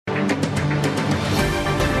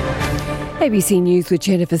ABC News with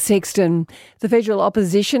Jennifer Sexton. The federal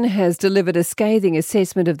opposition has delivered a scathing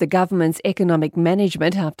assessment of the government's economic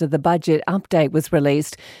management after the budget update was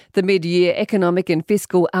released. The mid-year economic and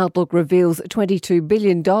fiscal outlook reveals $22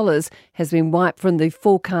 billion has been wiped from the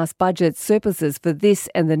forecast budget surpluses for this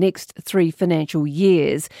and the next 3 financial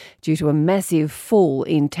years due to a massive fall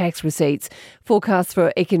in tax receipts. Forecasts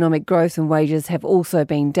for economic growth and wages have also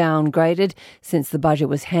been downgraded since the budget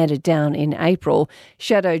was handed down in April.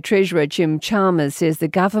 Shadow Treasurer Jim Chalmers says the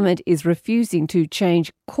government is refusing to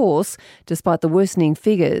change course despite the worsening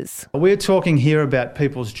figures. We're talking here about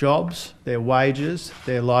people's jobs, their wages,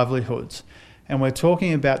 their livelihoods. And we're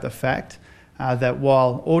talking about the fact that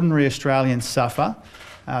while ordinary Australians suffer,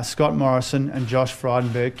 Scott Morrison and Josh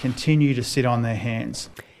Frydenberg continue to sit on their hands.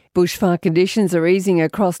 Bushfire conditions are easing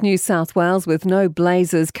across New South Wales with no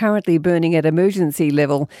blazes currently burning at emergency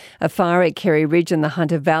level. A fire at Kerry Ridge in the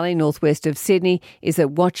Hunter Valley, northwest of Sydney, is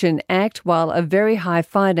at watch and act, while a very high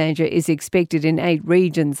fire danger is expected in 8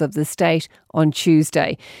 regions of the state on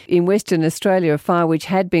Tuesday. In Western Australia, a fire which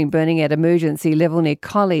had been burning at emergency level near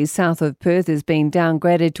Collie, south of Perth, is being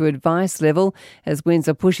downgraded to advice level as winds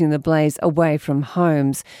are pushing the blaze away from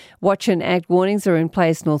homes. Watch and act warnings are in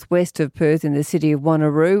place northwest of Perth in the city of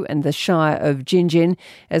Wanneroo and the Shire of Gingin,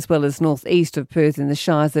 as well as northeast of Perth in the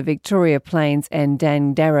shires of Victoria Plains and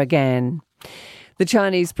Dandaragan. The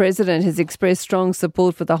Chinese president has expressed strong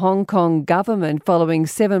support for the Hong Kong government following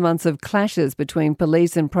 7 months of clashes between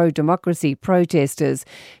police and pro-democracy protesters.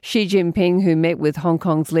 Xi Jinping, who met with Hong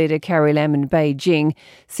Kong's leader Carrie Lam in Beijing,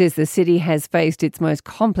 says the city has faced its most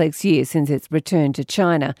complex year since its return to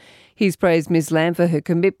China. He's praised Ms Lam for her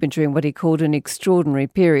commitment during what he called an extraordinary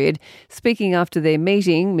period. Speaking after their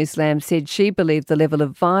meeting, Ms Lam said she believed the level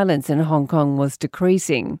of violence in Hong Kong was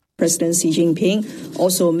decreasing. President Xi Jinping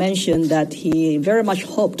also mentioned that he very much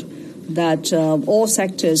hoped that all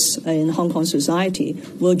sectors in Hong Kong society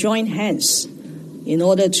will join hands in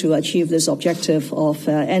order to achieve this objective of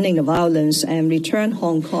ending the violence and return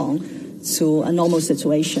Hong Kong to a normal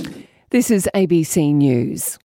situation. This is ABC News.